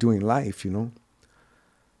already doing life,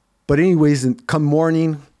 But anyways, come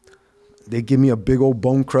morning, they give me a big old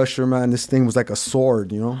bone crusher, man. This thing was like a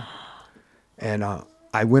sword, And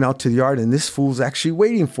I went out to the yard and this fool's actually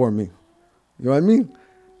waiting for me. You know what I mean?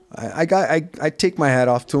 I take my hat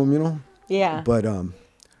off to him, Yeah. But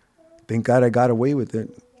thank God I got away with it,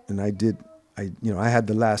 and I did. I had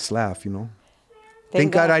the last laugh,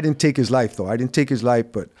 Thank God I didn't take his life, though. I didn't take his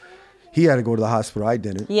life, but he had to go to the hospital. I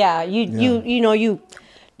didn't. Yeah, you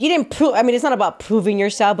didn't prove. I mean, it's not about proving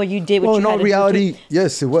yourself, but you did what you had to do. No, reality,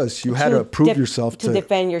 yes, it was. You had to prove yourself to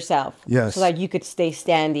defend yourself. Yes. So that you could stay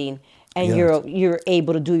standing, and Yes. you're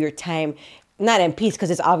able to do your time, not in peace, because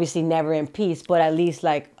it's obviously never in peace, but at least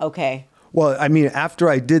okay. Well, I mean, after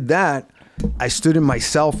I did that, I stood in my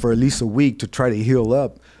cell for at least a week to try to heal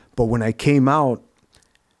up. But when I came out,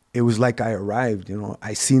 it was like I arrived,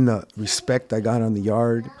 I seen the respect I got on the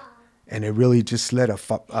yard, and it really just lit a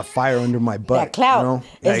fire under my butt. That clout.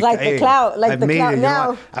 It's like the clout, like the clout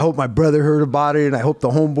now. I hope my brother heard about it, and I hope the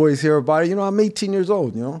homeboys hear about it. I'm 18 years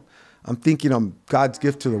old, I'm thinking I'm God's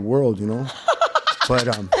gift to the world, But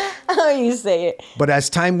How you say it. But as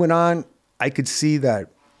time went on, I could see that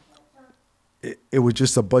it was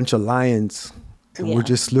just a bunch of lions, and we're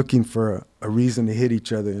just looking for a reason to hit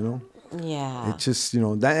each other, Yeah. It's just,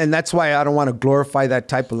 and that's why I don't want to glorify that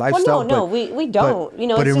type of lifestyle. Well, we don't.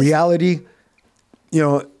 But in reality,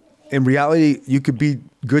 you could be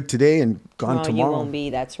good today and gone tomorrow. You won't be.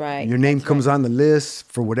 That's right. Your name comes on the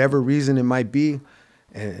list for whatever reason it might be,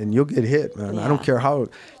 and you'll get hit, man. Yeah. I don't care how.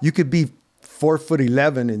 You could be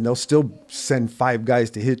 4'11" and they'll still send 5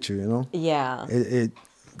 guys to hit you. Yeah.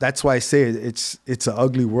 That's why I say it's an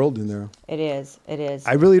ugly world in there. It is.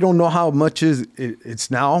 I really don't know how much it's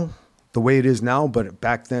now, the way it is now, but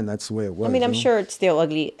back then that's the way it was. I mean, I'm sure it's still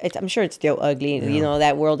ugly. I'm sure it's still ugly. Yeah.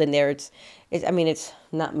 That world in there. It's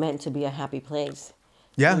not meant to be a happy place.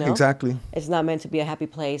 Yeah, exactly. It's not meant to be a happy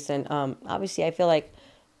place, and obviously, I feel like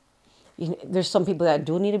there's some people that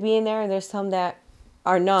do need to be in there, and there's some that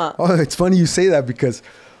are not. Oh, it's funny you say that because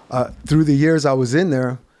through the years I was in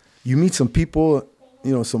there, you meet some people.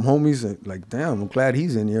 Some homies that damn, I'm glad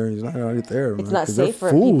he's in here. He's not out there. It's man, not safe for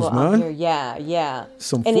fools, people man. out here. Yeah.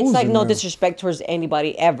 Some and fools it's like in no there. disrespect towards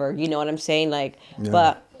anybody ever. You know what I'm saying?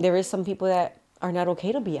 But there is some people that are not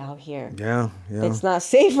okay to be out here. Yeah. It's not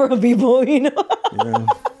safe for people, Yeah.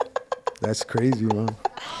 That's crazy, man.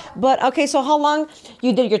 But okay, so how long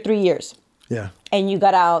you did your 3 years? Yeah. And you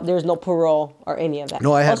got out. There's no parole or any of that.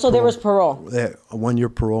 No, I had. Also, there was parole. Yeah, a 1-year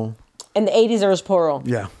parole. In the 80s, there was parole.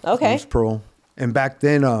 Yeah. Okay. There was parole. And back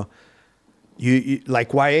then, you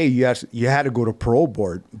like YA, you had to go to parole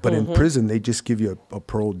board, but in prison they just give you a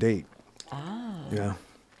parole date. Ah. Yeah.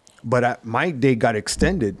 But my day got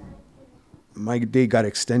extended. My day got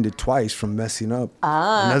extended twice from messing up.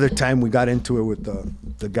 Another time we got into it with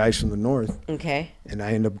the guys from the north. Okay. And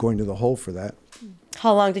I ended up going to the hole for that.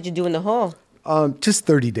 How long did you do in the hole? Just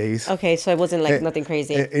 30 days. Okay, so it wasn't nothing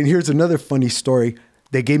crazy. And here's another funny story.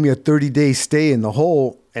 They gave me a 30-day stay in the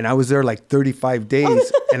hole, and I was there 35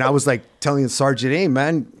 days. And I was telling the sergeant, hey,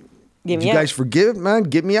 man, did you guys forgive, man?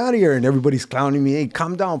 Get me out of here. And everybody's clowning me. Hey,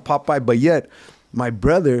 calm down, Popeye. But yet, my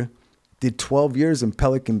brother did 12 years in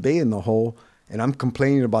Pelican Bay in the hole, and I'm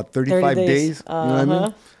complaining about 35 days. You know what I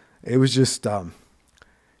mean? It was just,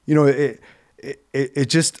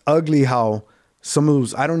 it's just ugly how some of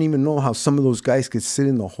those, I don't even know how some of those guys could sit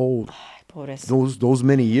in the hole those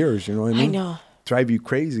many years, you know what I mean? I know. Drive you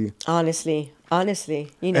crazy. Honestly,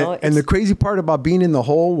 you know. And the crazy part about being in the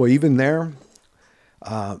hole, or even there,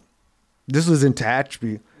 this was in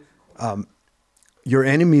Tehachapi, your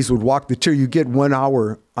enemies would walk the tier. You get 1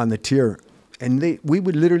 hour on the tier, and we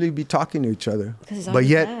would literally be talking to each other. But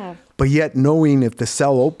yet knowing if the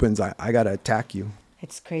cell opens, I got to attack you.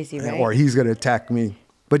 It's crazy, right? Or he's going to attack me.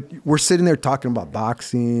 But we're sitting there talking about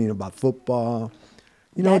boxing, about football.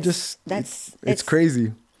 You know, it's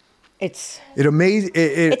crazy. It's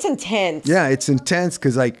intense. Yeah, it's intense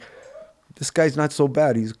because, like, this guy's not so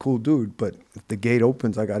bad. He's a cool dude. But if the gate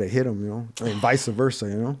opens, I got to hit him, you know, and vice versa,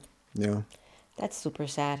 you know? Yeah. That's super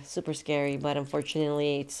sad, super scary. But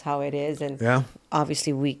unfortunately, it's how it is. And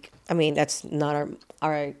obviously, that's not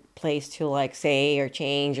our place to, like, say or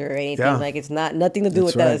change or anything. Yeah. Like, it's nothing to do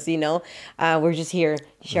with us, you know? We're just here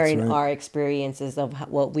sharing our experiences of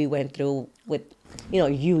what we went through with, you know,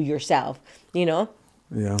 you yourself, you know?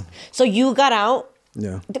 Yeah. So you got out.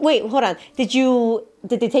 Yeah. Wait, hold on. Did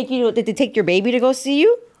they take your baby to go see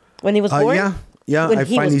you when he was born? Yeah. I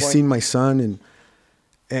finally seen my son,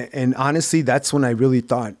 and honestly, that's when I really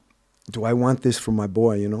thought, do I want this for my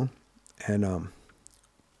boy, you know? And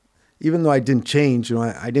even though I didn't change, you know,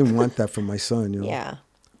 I didn't want that for my son, you know? Yeah.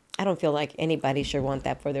 I don't feel like anybody should want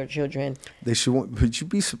that for their children. They should want, but you'd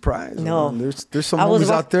be surprised. No. Man. There's some movies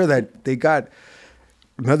out there that they got.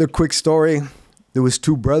 Another quick story. There was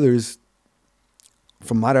 2 brothers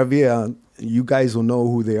from Maravilla. You guys will know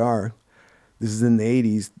who they are. This is in the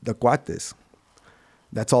 80s, the Cuates.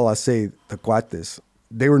 That's all I say, the Cuates.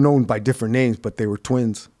 They were known by different names, but they were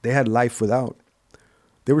twins. They had life without.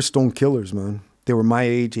 They were stone killers, man. They were my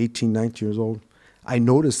age, 18, 19 years old. I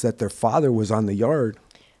noticed that their father was on the yard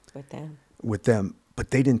with them,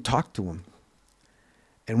 but they didn't talk to him.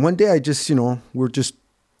 And one day I just, you know, we're just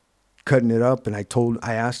cutting it up, and I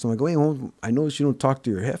asked them, I go, hey, I noticed you don't talk to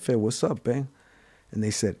your jefe. What's up, eh? And they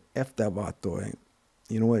said, F that vato, eh?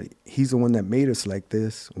 You know what? He's the one that made us like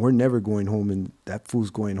this. We're never going home, and that fool's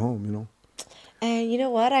going home, you know? And you know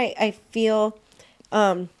what? I feel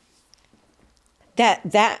that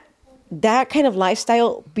kind of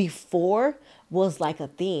lifestyle before was like a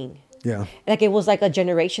thing. Yeah. Like it was like a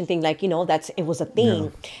generation thing. Like, you know, it was a thing. Yeah.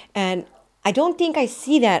 And I don't think I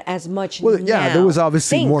see that as much now. Yeah, there was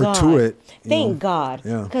obviously more to it. Thank God.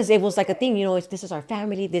 Yeah. Because it was like a thing, you know, this is our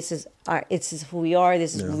family, this is who we are,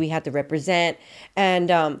 this is who we have to represent.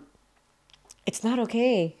 And it's not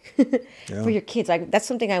okay for your kids. Like, that's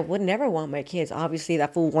something I would never want my kids. Obviously,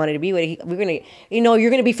 that fool wanted to be with it. We're going to, you know, you're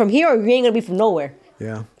going to be from here or you ain't going to be from nowhere.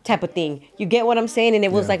 Yeah. Type of thing. You get what I'm saying? And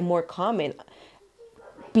it was like more common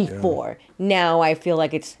before. Now I feel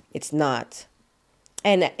like it's not.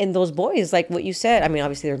 And those boys, like what you said, I mean,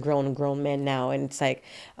 obviously they're grown men now, and it's like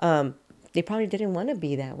they probably didn't want to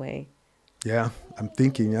be that way. Yeah, I'm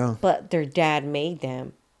thinking, yeah. But their dad made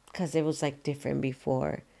them because it was like different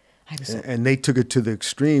before. And they took it to the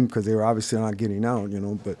extreme because they were obviously not getting out, you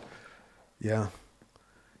know. But yeah,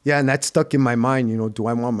 and that stuck in my mind, you know. Do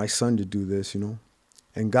I want my son to do this, you know?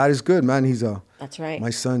 And God is good, man. That's right. My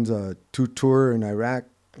son's a 2-tour in Iraq,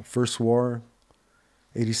 first war.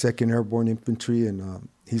 82nd Airborne Infantry, and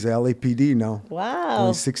he's a LAPD now. Wow.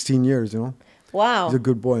 Only 16 years, you know. Wow. He's a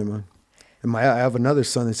good boy, man. And I have another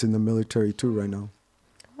son that's in the military too right now.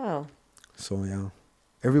 Wow. So yeah,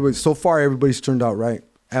 everybody's turned out right.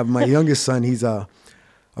 I have my youngest son. He's a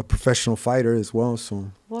professional fighter as well.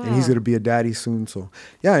 So and he's gonna be a daddy soon. So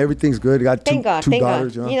yeah, everything's good. I got two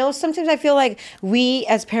daughters. You know, sometimes I feel like we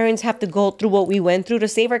as parents have to go through what we went through to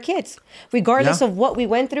save our kids, regardless of what we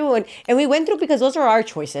went through, and we went through because those are our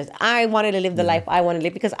choices. I wanted to live the life I wanted to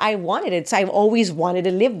live because I wanted it. So I've always wanted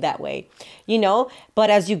to live that way, you know. But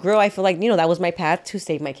as you grow, I feel like, you know, that was my path to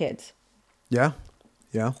save my kids. Yeah.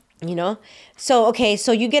 You know. So okay,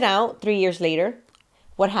 so you get out 3 years later.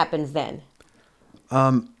 What happens then?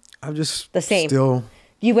 I'm just the same. Still.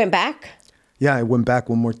 You went back? Yeah, I went back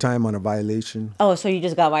one more time on a violation. Oh, so you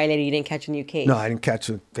just got violated. You didn't catch a new case? No, I didn't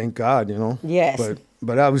catch it. Thank God, you know. Yes.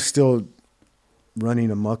 But I was still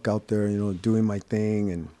running amok out there, you know, doing my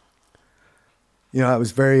thing. And, you know, I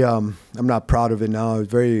was very, I'm not proud of it now.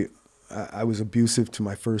 I was abusive to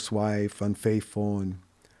my first wife, unfaithful. And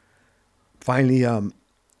finally, you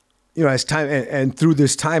know, as time, and through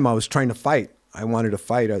this time, I was trying to fight. I wanted to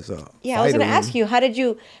fight as a fighter. I was going to ask you, how did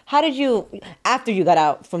you, after you got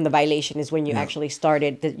out from the violation is when you actually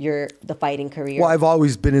started the fighting career? Well, I've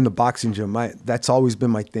always been in the boxing gym. That's always been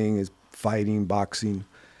my thing, is fighting, boxing.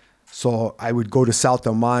 So I would go to South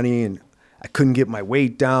El Monte, and I couldn't get my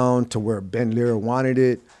weight down to where Ben Lira wanted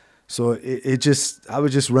it. So I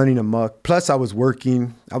was just running amok. Plus, I was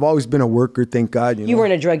working. I've always been a worker, thank God. You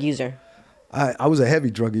weren't a drug user. I was a heavy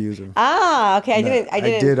drug user. Ah, okay. I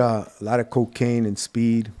did a lot of cocaine and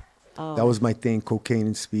speed. Oh. That was my thing, cocaine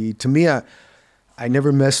and speed. To me, I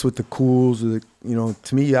never messed with the cools. Or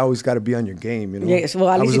to me, you always got to be on your game. Yeah, well,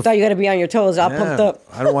 at least you thought you got to be on your toes, all pumped up.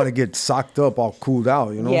 I don't want to get socked up, all cooled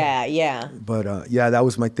out. Yeah. But that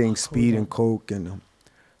was my thing, speed and coke, and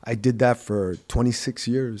I did that for 26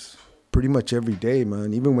 years, pretty much every day,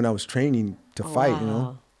 man. Even when I was training to fight,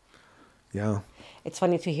 wow. Yeah. It's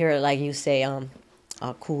funny to hear like you say,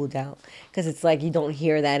 cooled out, because it's like you don't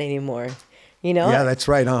hear that anymore. Yeah, that's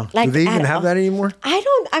right, huh? Like, do they even have that anymore? I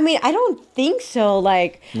don't think so.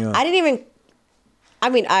 Like, I didn't even. I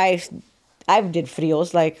mean, I did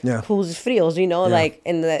frios, like who's frios, like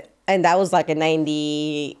and that was like a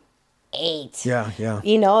 98. Yeah.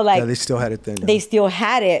 Like they still had it then. Yeah. They still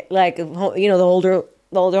had it. Like, the older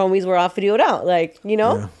homies were all frioed out. Like,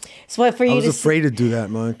 Yeah. So for you, I was afraid to do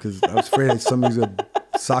that, man, because I was afraid that somebody's gonna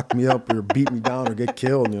sock me up or beat me down or get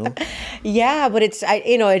killed. Yeah, but it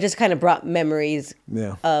just kind of brought memories.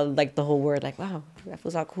 Yeah. Of like the whole word. Like, wow, that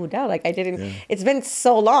was all cooled down. Like I didn't. Yeah. It's been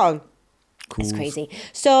so long. Cool. It's crazy.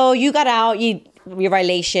 So you got out. Your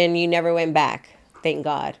violation. You never went back. Thank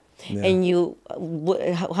God. Yeah. And you,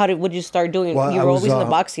 what did you start doing? Well, you were always in the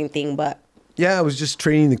boxing thing, but. Yeah, I was just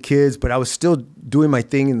training the kids, but I was still doing my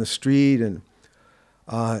thing in the street. And,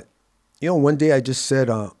 one day I just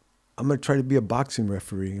said, I'm going to try to be a boxing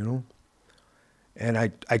referee, And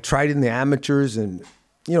I tried in the amateurs, and,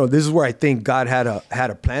 this is where I think God had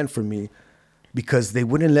a plan for me, because they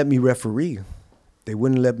wouldn't let me referee.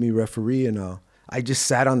 And I just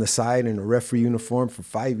sat on the side in a referee uniform for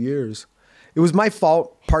 5 years. It was my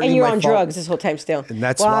fault, partly my fault. And you're on drugs this whole time still. And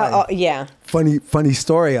that's why. Yeah. Funny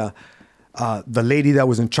story. The lady that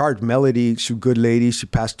was in charge, Melody, she's a good lady. She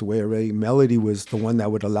passed away already. Melody was the one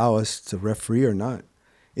that would allow us to referee or not.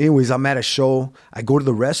 Anyways, I'm at a show. I go to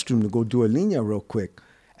the restroom to go do a linea real quick.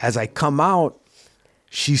 As I come out,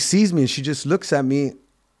 she sees me and she just looks at me,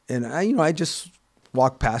 and I just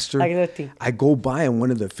walk past her. Like nothing. I go by and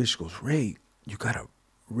one of the officials goes, "Ray, you got a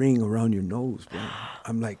ring around your nose, bro."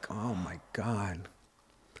 I'm like, oh my God.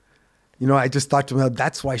 I just thought to myself,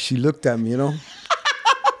 that's why she looked at me, And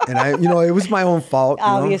it was my own fault.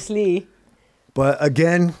 Obviously. But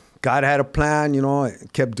again, God had a plan, I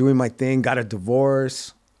kept doing my thing, got a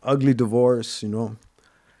divorce, ugly divorce, And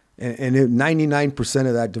 99%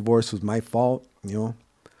 of that divorce was my fault,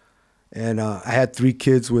 And I had 3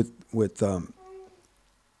 kids with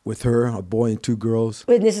her, a boy and 2 girls.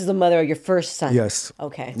 Wait, this is the mother of your first son? Yes.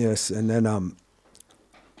 Okay. Yes, and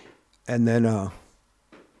then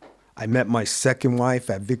I met my second wife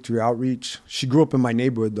at Victory Outreach. She grew up in my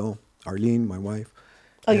neighborhood, though. Arlene, my wife.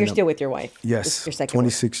 Oh, you're still with your wife? Yes. Your second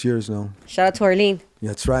 26 years now. Shout out to Arlene.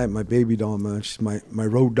 That's right. My baby doll, man. She's my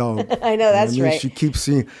road dog. I know, that's right. She keeps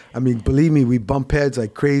seeing, believe me, we bump heads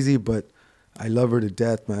like crazy, but I love her to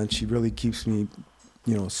death, man. She really keeps me,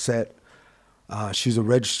 set. She's a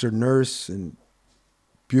registered nurse and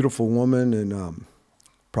beautiful woman, and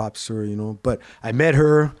props to her, But I met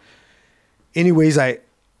her. Anyways, I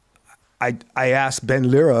asked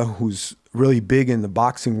Ben Lira, who's really big in the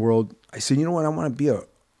boxing world. I said, you know what? I want to be a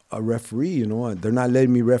referee. They're not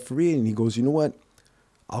letting me referee. And he goes, you know what?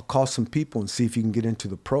 I'll call some people and see if you can get into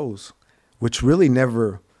the pros, which really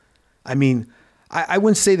never. I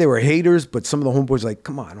wouldn't say they were haters, but some of the homeboys like,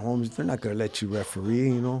 come on, Holmes, they're not going to let you referee,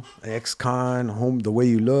 Eyekon, the way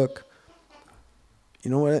you look.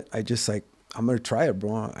 You know what? I'm going to try it,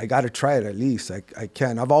 bro. I got to try it at least. I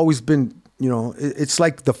can. I've always been, it's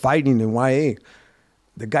like the fighting in YA.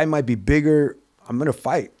 The guy might be bigger. I'm going to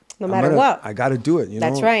fight. No matter what. I got to do it.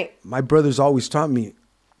 That's right. My brothers always taught me,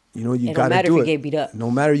 you got to do it. No matter if you get beat up.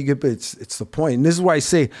 No matter you get beat, it's the point. And this is why I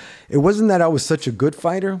say, it wasn't that I was such a good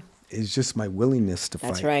fighter. It's just my willingness to fight.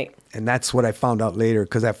 That's right. And that's what I found out later.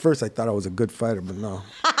 Because at first I thought I was a good fighter, but no.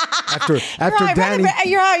 After Danny,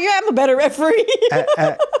 I'm a better referee.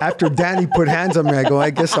 After Danny put hands on me, I go, I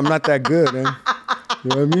guess I'm not that good. Eh? You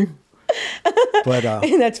know what I mean? But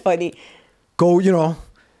that's funny. I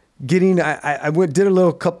did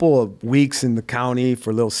a couple of weeks in the county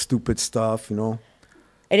for a little stupid stuff, It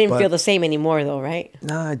didn't feel the same anymore, though, right?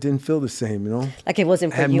 Nah, it didn't feel the same, Like it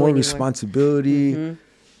wasn't for you anymore. I had more responsibility, Mm-hmm.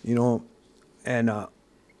 And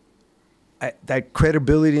that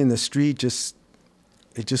credibility in the street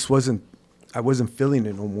it just wasn't. I wasn't feeling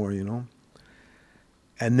it no more,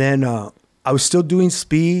 And then I was still doing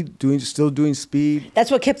speed, still doing speed. That's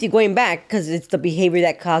what kept you going back, because it's the behavior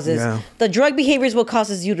that causes the drug behavior is what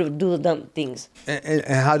causes you to do the dumb things. And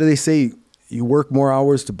how do they say you work more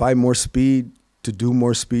hours to buy more speed? to do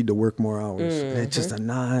more speed, to work more hours. And it's just a I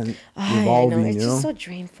know. non-evolving, It's you just know? so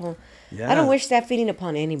drainful. Yeah. I don't wish that feeling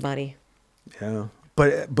upon anybody. Yeah.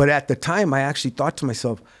 But at the time, I actually thought to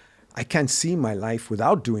myself, I can't see my life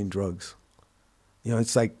without doing drugs. You know,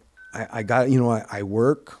 it's like I got, you know, I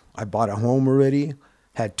work. I bought a home already,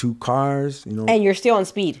 had 2 cars, you know. And you're still on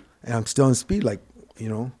speed. And I'm still on speed, like, you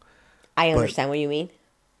know. I understand what you mean.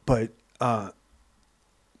 But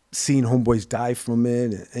seeing homeboys die from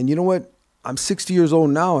it. And you know what? I'm 60 years old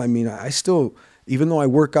now. I mean, I still, even though I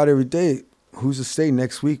work out every day, who's to say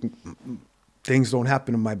next week things don't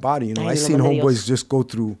happen in my body? You know, I seen homeboys just go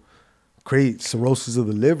through great cirrhosis of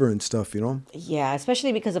the liver and stuff, you know? Yeah,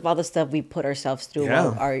 especially because of all the stuff we put ourselves through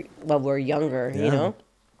while we're younger, you know?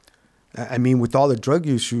 I mean, with all the drug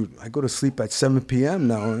use, shoot, I go to sleep at 7 p.m.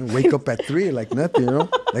 now and wake up at 3 like nothing, you know?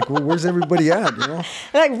 Like, well, where's everybody at, you know?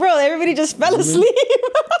 Like, bro, everybody just fell asleep.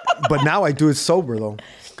 But now I do it sober, though.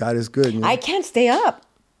 God is good. You know? I can't stay up.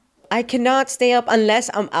 I cannot stay up unless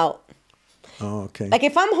I'm out. Oh, okay. Like,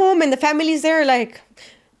 if I'm home and the family's there, like,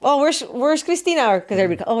 oh, where's Christina? Because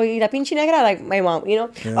everybody, oh, y la pinche negra, like my mom, you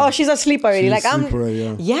know? Yeah. Oh, she's asleep already. She's like, I'm,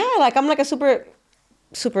 already, yeah, like, I'm like a super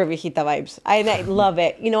viejita vibes. I love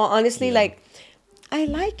it. You know, honestly, like, I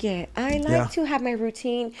like it. I like to have my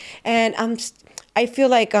routine. And I feel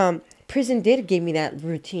like prison did give me that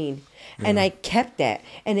routine. And I kept that.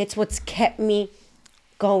 And it's what's kept me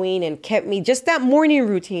going and kept me, just that morning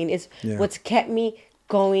routine is what's kept me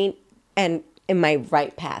going and in my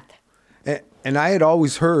right path. And I had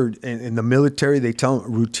always heard in the military, they tell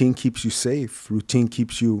them routine keeps you safe. Routine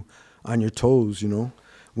keeps you on your toes, you know.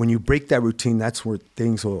 When you break that routine, that's where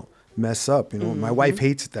things will mess up, you know. My wife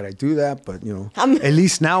hates it that I do that, but, you know, at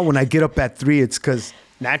least now when I get up at 3, it's because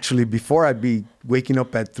naturally before I'd be waking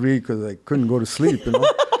up at 3 because I couldn't go to sleep, you know.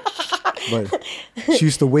 But she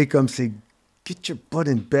used to wake up and say, get your butt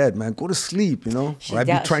in bed, man. Go to sleep, you know. Or I'd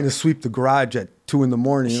be trying to sweep the garage at 2 in the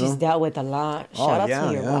morning, you know. She's dealt with a lot. Shout out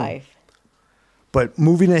to your wife. But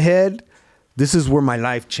moving ahead, this is where my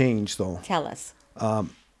life changed, though. Tell us.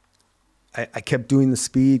 I kept doing the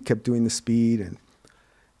speed,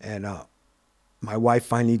 and my wife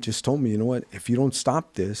finally just told me, you know what? If you don't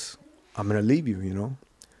stop this, I'm gonna leave you, you know.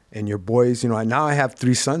 And your boys, you know. Now I have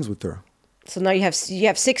 3 sons with her. So now you have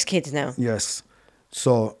 6 kids now. Yes.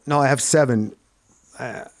 So now I have 7.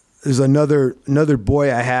 There's another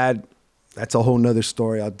boy I had. That's a whole nother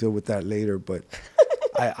story. I'll deal with that later. But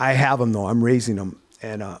I have them, though. I'm raising them.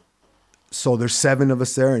 And so there's 7 of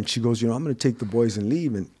us there. And she goes, you know, I'm going to take the boys and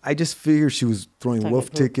leave. And I just figured she was throwing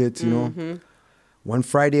wolf tickets, you know. One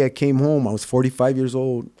Friday I came home. I was 45 years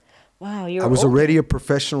old. Wow, I was already a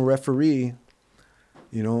professional referee,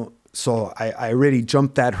 you know. So I already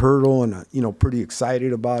jumped that hurdle and, you know, pretty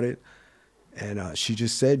excited about it. And she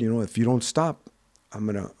just said, you know, if you don't stop, I'm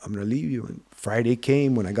gonna leave you. And Friday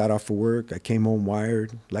came when I got off of work. I came home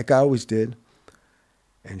wired, like I always did.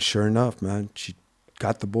 And sure enough, man, she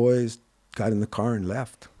got the boys, got in the car and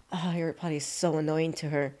left. Oh, you're probably so annoying to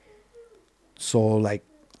her. So like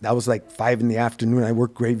that was like 5 in the afternoon. I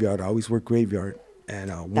work graveyard. I always work graveyard. And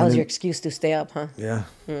that was your excuse to stay up, huh? Yeah.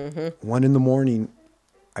 1 in the morning,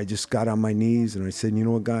 I just got on my knees and I said, you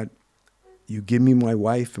know what, God, you give me my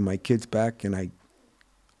wife and my kids back, and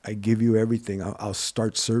I give you everything. I'll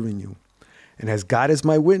start serving you. And as God is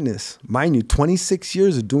my witness, mind you, 26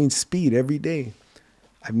 years of doing speed every day,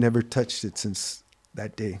 I've never touched it since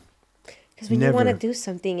that day. Because when you want to do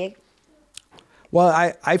something,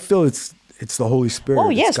 well, I feel it's the Holy Spirit. Oh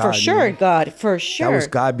yes, God, for sure, you know? God, for sure. That was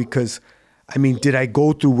God, because I mean, did I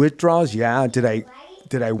go through withdrawals? Yeah. Did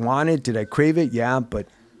I want it? Did I crave it? Yeah. But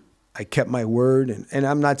I kept my word, and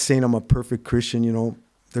I'm not saying I'm a perfect Christian, you know.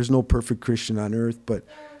 There's no perfect Christian on earth, but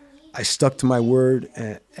I stuck to my word,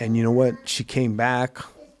 and you know what? She came back,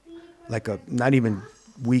 like not even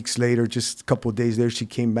weeks later, just a couple of days later, she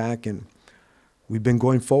came back, and we've been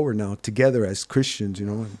going forward now together as Christians, you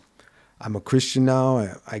know. And I'm a Christian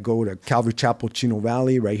now. I go to Calvary Chapel, Chino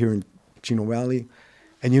Valley, right here in Chino Valley.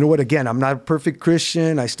 And you know what? Again, I'm not a perfect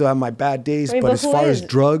Christian. I still have my bad days, but as far as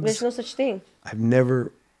drugs, there's no such thing. I've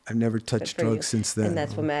never touched drugs since then. And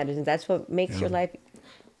that's what matters. And that's what makes your life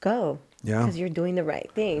go. Yeah. Because you're doing the right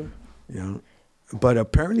thing. Yeah. But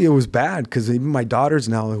apparently it was bad, because even my daughters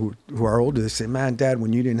now who are older, they say, man, Dad,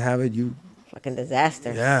 when you didn't have it, you... Fucking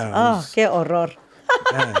disaster. Yeah. Oh, qué horror.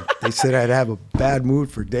 Yeah, they said I'd have a bad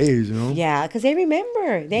mood for days, you know? Yeah, because they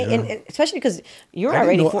remember. And especially because you're I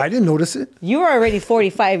already... I didn't notice it. You were already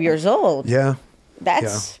 45 years old. Yeah.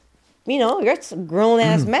 That's, you know, you're a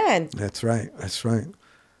grown-ass man. That's right. That's right.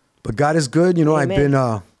 But God is good. You know, Amen. I've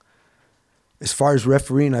been, as far as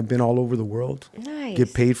refereeing, I've been all over the world. Nice.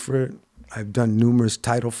 Get paid for it. I've done numerous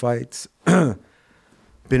title fights.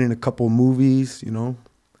 been in a couple of movies, you know.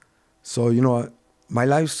 So, you know, my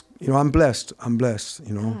life's, you know, I'm blessed. I'm blessed,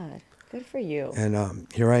 you know. God, good for you. And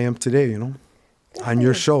here I am today, you know, Good on for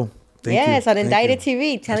your you. show. Thank you. Yes, on Thank Indicted you.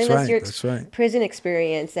 TV, telling That's us your That's right. prison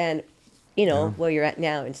experience and, you know, Yeah. where you're at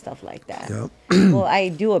now and stuff like that. Yeah. Well, I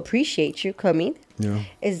do appreciate you coming. Yeah.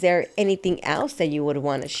 Is there anything else that you would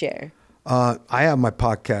want to share? I have my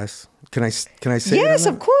podcast. Can I say it Yes,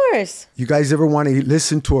 on of that? course. You guys ever want to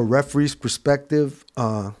listen to a referee's perspective?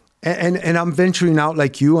 And I'm venturing out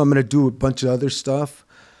like you. I'm going to do a bunch of other stuff.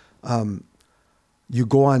 You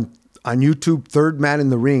go on YouTube, Third Man in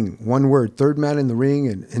the Ring, one word, Third Man in the Ring,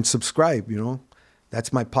 and subscribe, you know.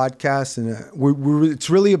 That's my podcast. And it's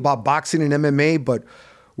really about boxing and MMA, but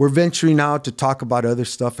we're venturing out to talk about other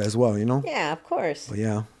stuff as well, you know. Yeah, of course. But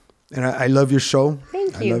yeah. And I love your show.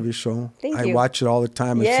 Thank I you. love your show. Thank I you. watch it all the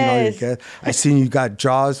time. I've seen all your Yes. guests. I seen you got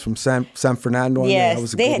Jaws from San Fernando. On there. That Yes,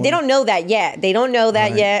 was a they good one. don't know that yet. They don't know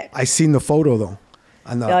that Right. yet. I seen the photo though.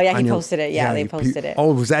 Oh, yeah, he posted it. Yeah, they he- posted it.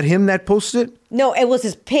 Oh, was that him that posted it? No, it was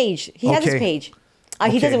his page. He has his Okay. page. He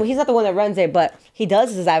Okay. doesn't. He's not the one that runs it, but he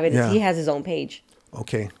does his evidence. Yeah. He has his own page.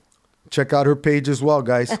 Okay. Check out her page as well,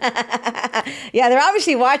 guys. Yeah, they're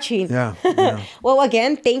obviously watching. Yeah. Yeah. Well,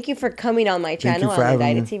 again, thank you for coming on my you channel for on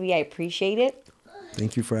having Indicted me. TV. I appreciate it.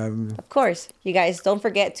 Thank you for having me. Of course, you guys don't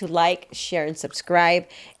forget to like, share, and subscribe,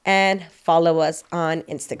 and follow us on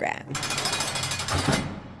Instagram.